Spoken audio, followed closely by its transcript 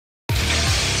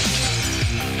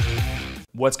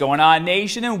What's going on,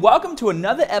 nation, and welcome to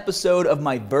another episode of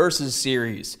my Versus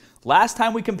series. Last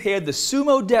time we compared the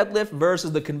sumo deadlift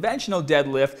versus the conventional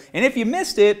deadlift, and if you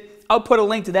missed it, I'll put a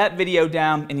link to that video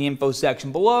down in the info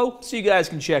section below so you guys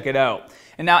can check it out.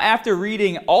 And now after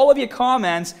reading all of your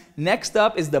comments, next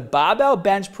up is the barbell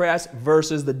bench press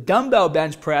versus the dumbbell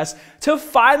bench press to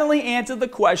finally answer the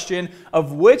question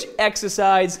of which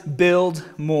exercise builds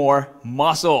more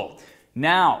muscle.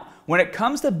 Now, when it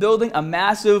comes to building a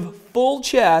massive full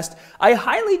chest, I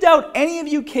highly doubt any of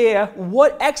you care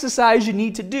what exercise you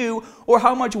need to do or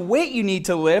how much weight you need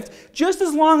to lift, just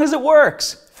as long as it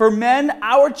works. For men,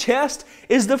 our chest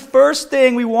is the first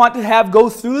thing we want to have go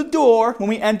through the door when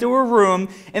we enter a room,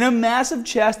 and a massive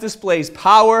chest displays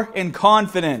power and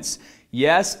confidence.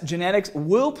 Yes, genetics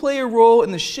will play a role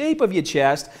in the shape of your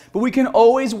chest, but we can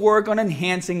always work on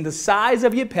enhancing the size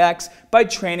of your pecs by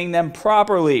training them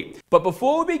properly. But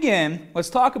before we begin, let's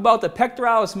talk about the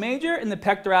pectoralis major and the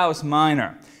pectoralis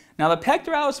minor. Now, the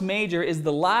pectoralis major is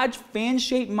the large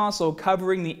fan-shaped muscle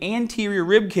covering the anterior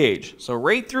rib cage. So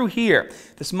right through here,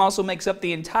 this muscle makes up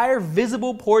the entire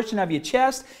visible portion of your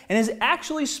chest and is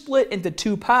actually split into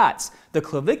two parts, the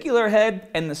clavicular head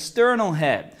and the sternal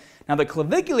head. Now, the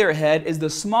clavicular head is the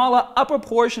smaller upper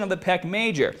portion of the pec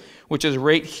major, which is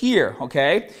right here,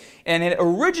 okay? And it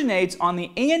originates on the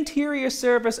anterior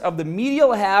surface of the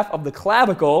medial half of the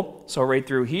clavicle, so right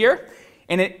through here,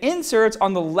 and it inserts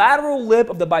on the lateral lip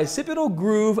of the bicipital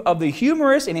groove of the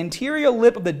humerus and anterior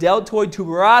lip of the deltoid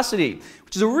tuberosity,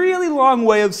 which is a really long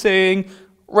way of saying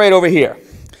right over here.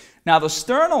 Now, the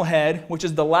sternal head, which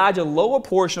is the larger lower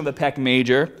portion of the pec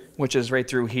major, which is right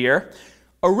through here,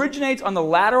 originates on the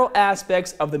lateral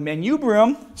aspects of the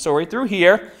manubrium, so right through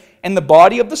here, and the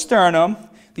body of the sternum,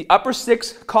 the upper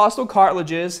 6 costal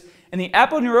cartilages, and the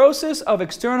aponeurosis of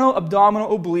external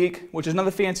abdominal oblique, which is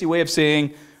another fancy way of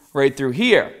saying right through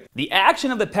here. The action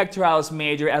of the pectoralis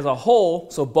major as a whole,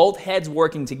 so both heads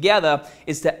working together,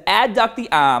 is to adduct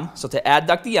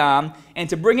the arm, and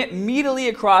to bring it medially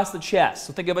across the chest.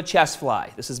 So think of a chest fly.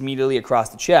 This is medially across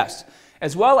the chest.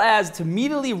 As well as to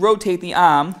medially rotate the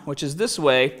arm, which is this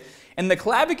way, and the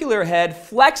clavicular head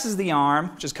flexes the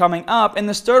arm, which is coming up, and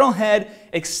the sternal head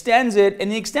extends it,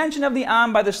 and the extension of the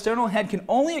arm by the sternal head can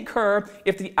only occur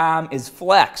if the arm is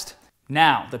flexed.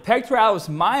 Now, the pectoralis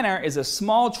minor is a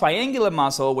small triangular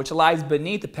muscle which lies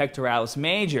beneath the pectoralis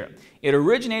major. It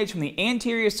originates from the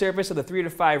anterior surface of the 3 to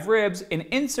 5 ribs and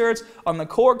inserts on the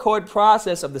coracoid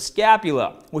process of the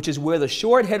scapula, which is where the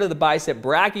short head of the bicep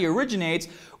brachii originates,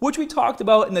 which we talked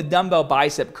about in the dumbbell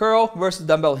bicep curl versus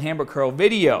dumbbell hammer curl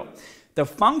video. The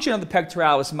function of the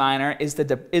pectoralis minor is the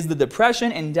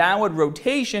depression and downward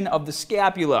rotation of the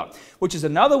scapula, which is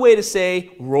another way to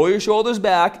say roll your shoulders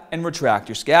back and retract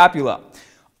your scapula.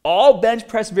 All bench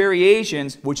press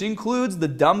variations, which includes the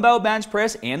dumbbell bench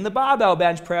press and the barbell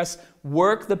bench press,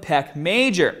 work the pec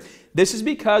major. This is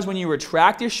because when you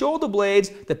retract your shoulder blades,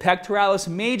 the pectoralis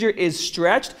major is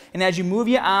stretched, and as you move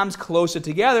your arms closer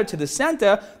together to the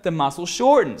center, the muscle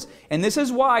shortens. And this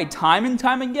is why, time and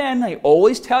time again, I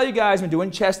always tell you guys when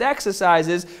doing chest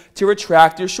exercises to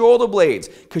retract your shoulder blades,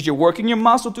 because you're working your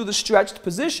muscle through the stretched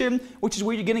position, which is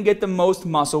where you're going to get the most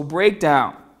muscle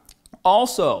breakdown.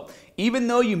 Also, even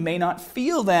though you may not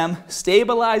feel them,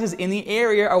 stabilizers in the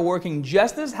area are working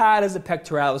just as hard as the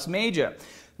pectoralis major.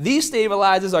 These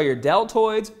stabilizers are your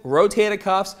deltoids, rotator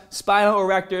cuffs, spinal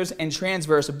erectors, and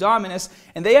transverse abdominis,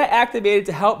 and they are activated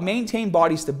to help maintain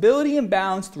body stability and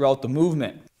balance throughout the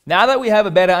movement. Now that we have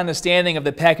a better understanding of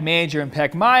the pec major and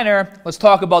pec minor, let's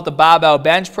talk about the barbell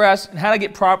bench press and how to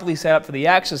get properly set up for the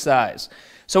exercise.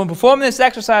 So when performing this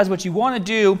exercise, what you want to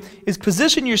do is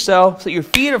position yourself so your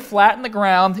feet are flat on the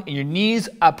ground and your knees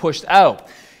are pushed out.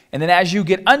 And then as you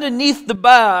get underneath the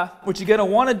bar, what you're going to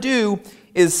want to do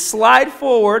is slide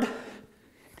forward,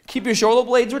 keep your shoulder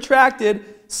blades retracted,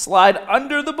 slide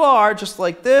under the bar just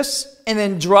like this, and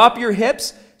then drop your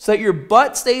hips so that your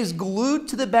butt stays glued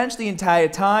to the bench the entire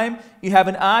time. You have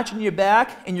an arch in your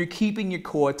back and you're keeping your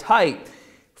core tight.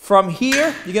 From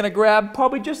here, you're going to grab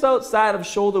probably just outside of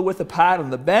shoulder width apart on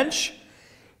the bench.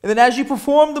 And then as you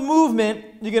perform the movement,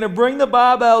 you're going to bring the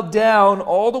barbell down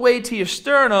all the way to your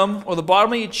sternum or the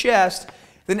bottom of your chest.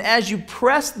 Then as you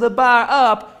press the bar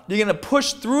up, you're going to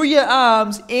push through your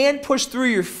arms and push through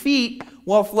your feet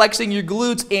while flexing your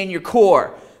glutes and your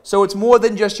core. So it's more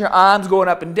than just your arms going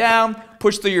up and down.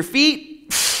 Push through your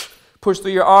feet, push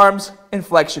through your arms, and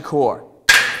flex your core.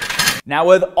 Now,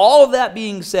 with all of that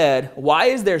being said, why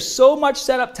is there so much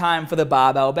setup time for the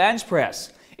barbell bench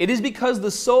press? It is because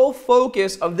the sole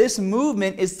focus of this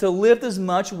movement is to lift as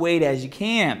much weight as you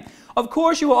can. Of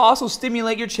course, you will also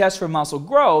stimulate your chest for muscle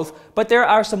growth, but there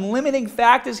are some limiting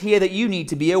factors here that you need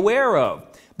to be aware of.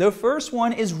 The first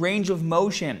one is range of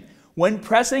motion. When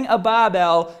pressing a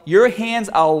barbell, your hands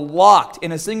are locked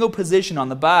in a single position on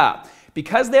the bar.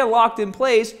 Because they're locked in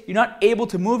place, you're not able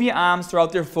to move your arms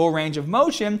throughout their full range of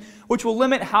motion, which will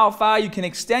limit how far you can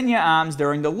extend your arms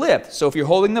during the lift. So if you're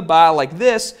holding the bar like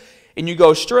this and you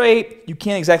go straight, you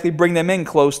can't exactly bring them in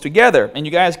close together. And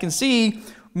you guys can see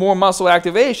more muscle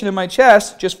activation in my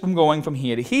chest just from going from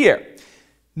here to here.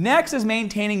 Next is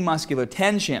maintaining muscular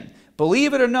tension.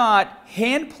 Believe it or not,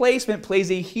 hand placement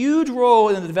plays a huge role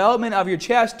in the development of your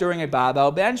chest during a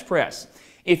barbell bench press.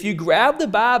 If you grab the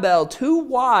barbell too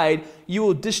wide, you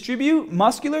will distribute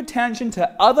muscular tension to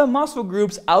other muscle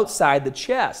groups outside the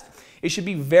chest. It should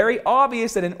be very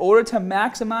obvious that in order to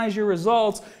maximize your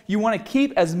results, you want to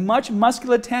keep as much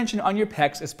muscular tension on your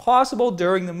pecs as possible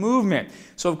during the movement.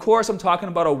 So of course, I'm talking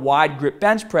about a wide grip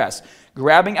bench press.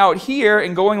 Grabbing out here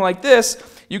and going like this,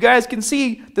 you guys can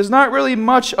see there's not really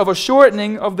much of a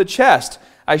shortening of the chest.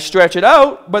 I stretch it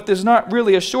out, but there's not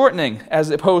really a shortening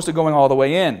as opposed to going all the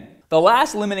way in. The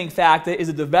last limiting factor is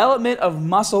the development of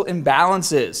muscle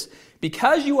imbalances.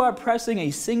 Because you are pressing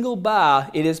a single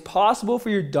bar, it is possible for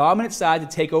your dominant side to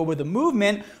take over the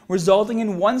movement, resulting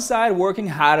in one side working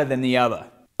harder than the other.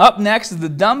 Up next is the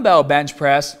dumbbell bench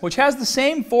press, which has the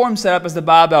same form setup as the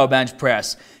barbell bench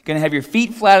press. You're going to have your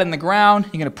feet flat on the ground,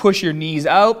 you're going to push your knees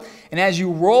out, and as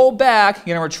you roll back,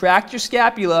 you're going to retract your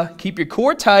scapula, keep your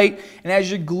core tight, and as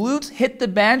your glutes hit the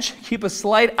bench, keep a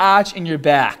slight arch in your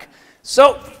back.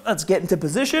 So, let's get into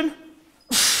position.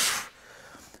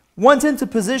 Once into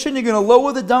position, you're going to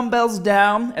lower the dumbbells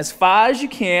down as far as you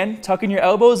can, tucking your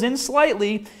elbows in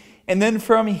slightly, and then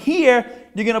from here,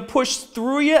 you're going to push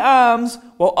through your arms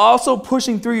while also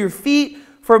pushing through your feet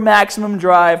for maximum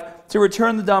drive to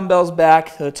return the dumbbells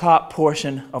back to the top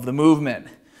portion of the movement.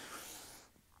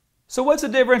 So what's the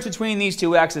difference between these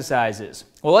two exercises?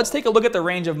 Well, let's take a look at the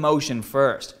range of motion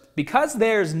first. Because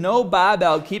there's no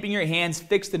barbell keeping your hands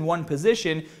fixed in one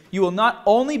position, you will not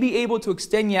only be able to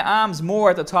extend your arms more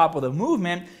at the top of the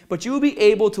movement, but you will be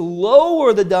able to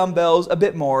lower the dumbbells a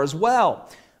bit more as well.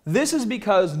 This is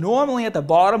because normally at the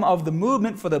bottom of the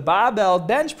movement for the barbell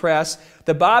bench press,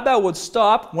 the barbell would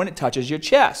stop when it touches your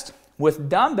chest. With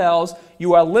dumbbells,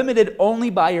 you are limited only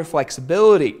by your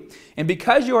flexibility. And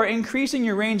because you are increasing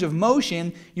your range of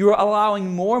motion, you are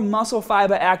allowing more muscle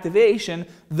fiber activation,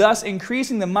 thus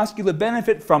increasing the muscular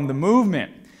benefit from the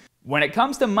movement. When it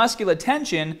comes to muscular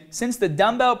tension, since the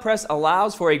dumbbell press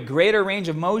allows for a greater range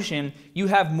of motion, you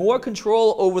have more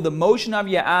control over the motion of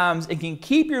your arms and can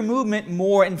keep your movement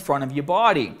more in front of your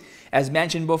body. As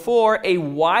mentioned before, a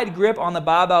wide grip on the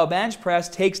barbell bench press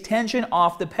takes tension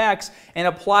off the pecs and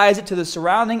applies it to the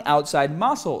surrounding outside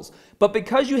muscles. But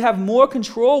because you have more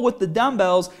control with the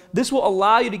dumbbells, this will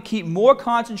allow you to keep more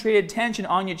concentrated tension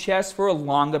on your chest for a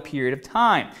longer period of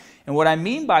time. And what I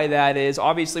mean by that is,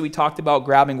 obviously we talked about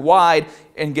grabbing wide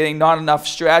and getting not enough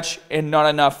stretch and not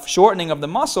enough shortening of the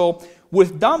muscle.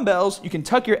 With dumbbells, you can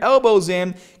tuck your elbows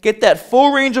in, get that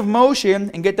full range of motion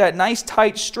and get that nice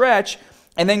tight stretch,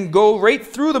 and then go right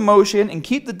through the motion and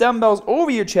keep the dumbbells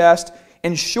over your chest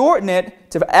and shorten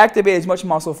it to activate as much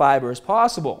muscle fiber as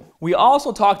possible. We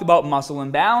also talked about muscle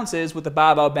imbalances with the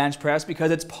barbell bench press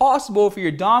because it's possible for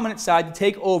your dominant side to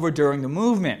take over during the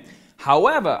movement.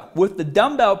 However, with the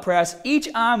dumbbell press, each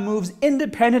arm moves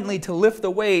independently to lift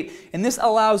the weight, and this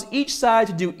allows each side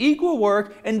to do equal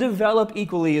work and develop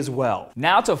equally as well.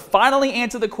 Now to finally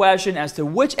answer the question as to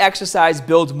which exercise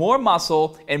builds more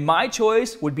muscle, and my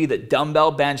choice would be the dumbbell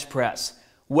bench press.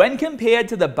 When compared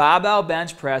to the barbell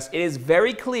bench press, it is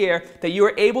very clear that you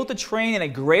are able to train in a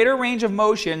greater range of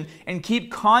motion and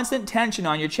keep constant tension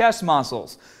on your chest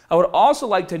muscles. I would also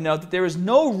like to note that there is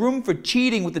no room for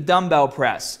cheating with the dumbbell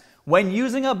press. When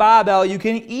using a barbell, you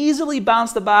can easily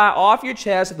bounce the bar off your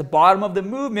chest at the bottom of the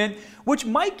movement, which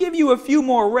might give you a few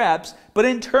more reps, but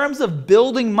in terms of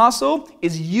building muscle,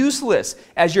 is useless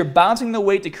as you're bouncing the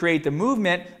weight to create the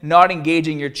movement, not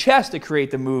engaging your chest to create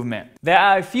the movement. There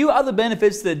are a few other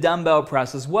benefits to the dumbbell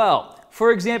press as well.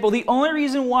 For example, the only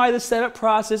reason why the setup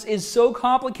process is so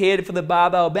complicated for the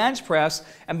barbell bench press,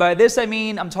 and by this I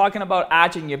mean I'm talking about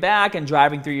arching your back and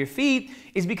driving through your feet,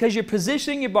 is because you're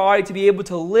positioning your body to be able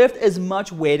to lift as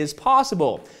much weight as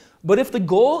possible. But if the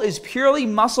goal is purely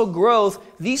muscle growth,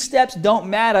 these steps don't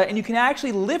matter and you can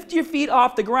actually lift your feet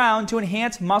off the ground to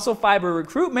enhance muscle fiber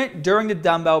recruitment during the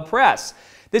dumbbell press.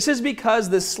 This is because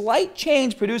the slight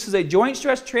change produces a joint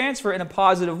stress transfer in a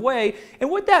positive way, and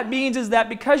what that means is that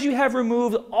because you have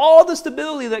removed all the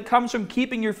stability that comes from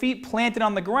keeping your feet planted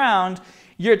on the ground,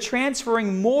 you're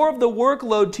transferring more of the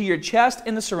workload to your chest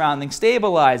and the surrounding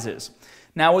stabilizes.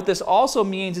 Now what this also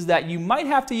means is that you might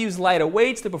have to use lighter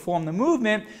weights to perform the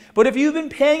movement, but if you've been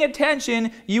paying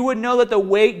attention, you would know that the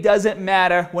weight doesn't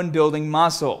matter when building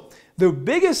muscle. The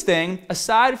biggest thing,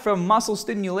 aside from muscle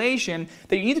stimulation,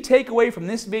 that you need to take away from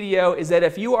this video is that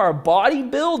if you are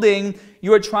bodybuilding,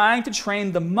 you are trying to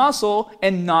train the muscle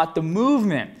and not the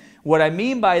movement. What I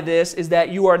mean by this is that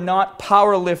you are not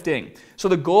powerlifting. So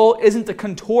the goal isn't to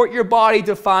contort your body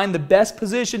to find the best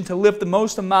position to lift the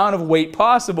most amount of weight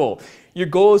possible. Your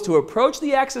goal is to approach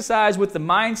the exercise with the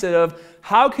mindset of,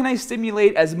 how can I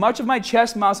stimulate as much of my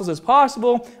chest muscles as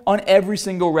possible on every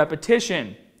single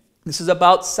repetition? This is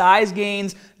about size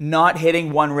gains, not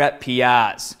hitting 1-rep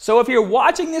PRs. So if you're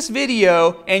watching this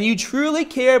video and you truly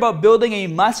care about building a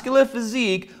muscular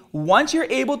physique, once you're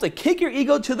able to kick your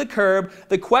ego to the curb,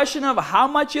 the question of how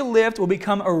much you lift will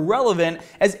become irrelevant,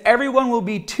 as everyone will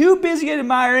be too busy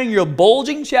admiring your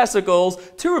bulging chesticles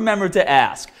to remember to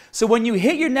ask. So when you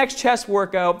hit your next chest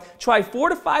workout, try 4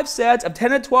 to 5 sets of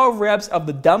 10 to 12 reps of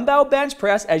the dumbbell bench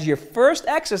press as your first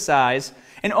exercise,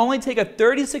 and only take a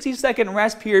 30 to 60 second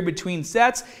rest period between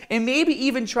sets, and maybe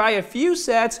even try a few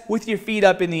sets with your feet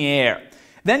up in the air.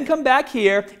 Then come back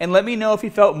here and let me know if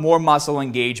you felt more muscle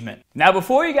engagement. Now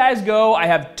before you guys go, I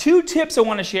have 2 tips I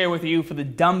want to share with you for the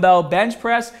dumbbell bench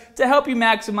press to help you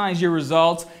maximize your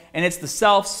results, and it's the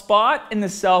self spot and the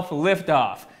self lift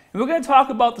off. And we're going to talk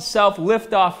about the self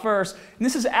lift off first, and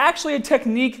this is actually a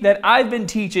technique that I've been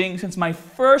teaching since my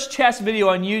first chest video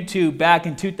on YouTube back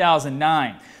in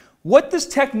 2009. What this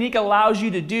technique allows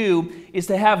you to do is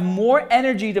to have more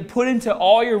energy to put into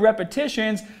all your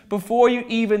repetitions before you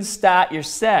even start your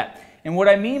set. And what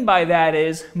I mean by that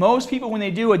is, most people when they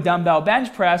do a dumbbell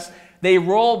bench press, they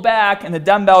roll back and the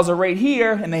dumbbells are right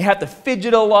here and they have to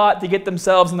fidget a lot to get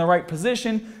themselves in the right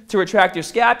position to retract your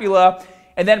scapula,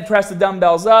 and then press the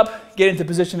dumbbells up, get into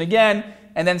position again,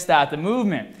 and then start the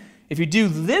movement. If you do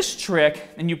this trick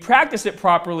and you practice it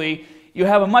properly, you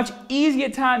have a much easier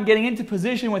time getting into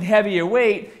position with heavier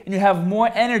weight, and you have more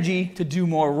energy to do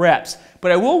more reps.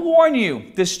 But I will warn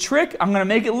you, this trick, I'm going to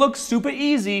make it look super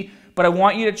easy, but I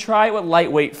want you to try it with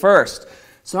lightweight first.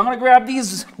 So I'm going to grab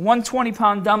these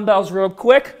 120-pound dumbbells real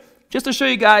quick, just to show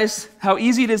you guys how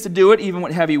easy it is to do it, even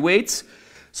with heavy weights.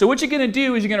 So what you're going to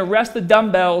do is you're going to rest the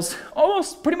dumbbells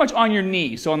almost pretty much on your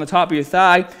knee, so on the top of your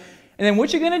thigh. And then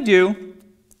what you're going to do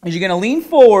is you're going to lean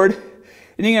forward,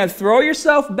 and you're going to throw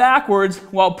yourself backwards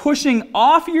while pushing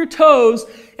off your toes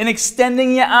and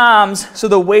extending your arms so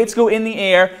the weights go in the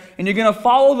air, and you're going to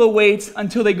follow the weights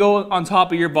until they go on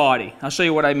top of your body. I'll show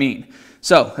you what I mean.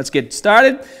 So let's get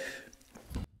started.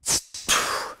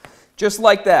 Just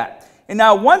like that. And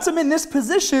now once I'm in this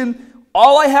position,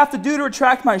 all I have to do to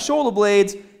retract my shoulder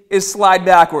blades is slide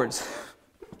backwards.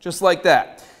 Just like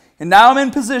that. And now I'm in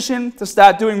position to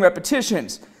start doing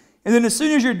repetitions. And then as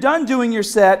soon as you're done doing your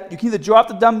set, you can either drop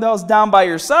the dumbbells down by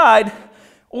your side,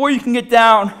 or you can get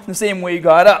down the same way you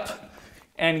got up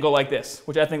and go like this,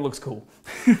 which I think looks cool.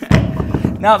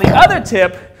 Now the other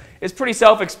tip is pretty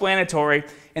self-explanatory,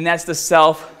 and that's the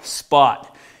self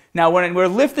spot. Now when we're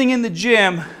lifting in the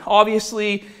gym,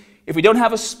 obviously if we don't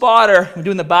have a spotter, we're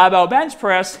doing the barbell bench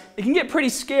press, it can get pretty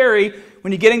scary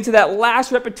when you're getting to that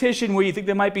last repetition where you think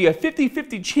there might be a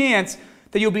 50-50 chance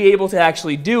that you'll be able to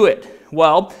actually do it.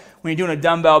 Well, when you're doing a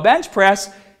dumbbell bench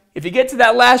press, if you get to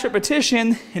that last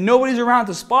repetition and nobody's around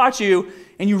to spot you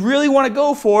and you really want to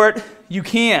go for it, you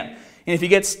can. And if you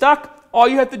get stuck, all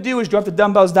you have to do is drop the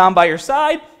dumbbells down by your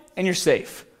side and you're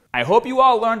safe. I hope you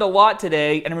all learned a lot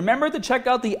today, and remember to check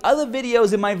out the other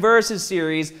videos in my Versus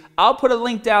series. I'll put a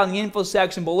link down in the info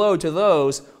section below to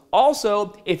those.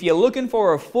 Also, if you're looking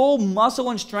for a full muscle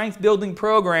and strength building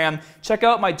program, check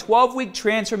out my 12-week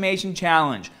transformation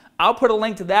challenge. I'll put a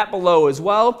link to that below as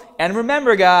well. And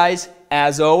remember guys,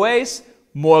 as always,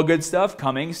 more good stuff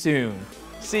coming soon.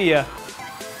 See ya.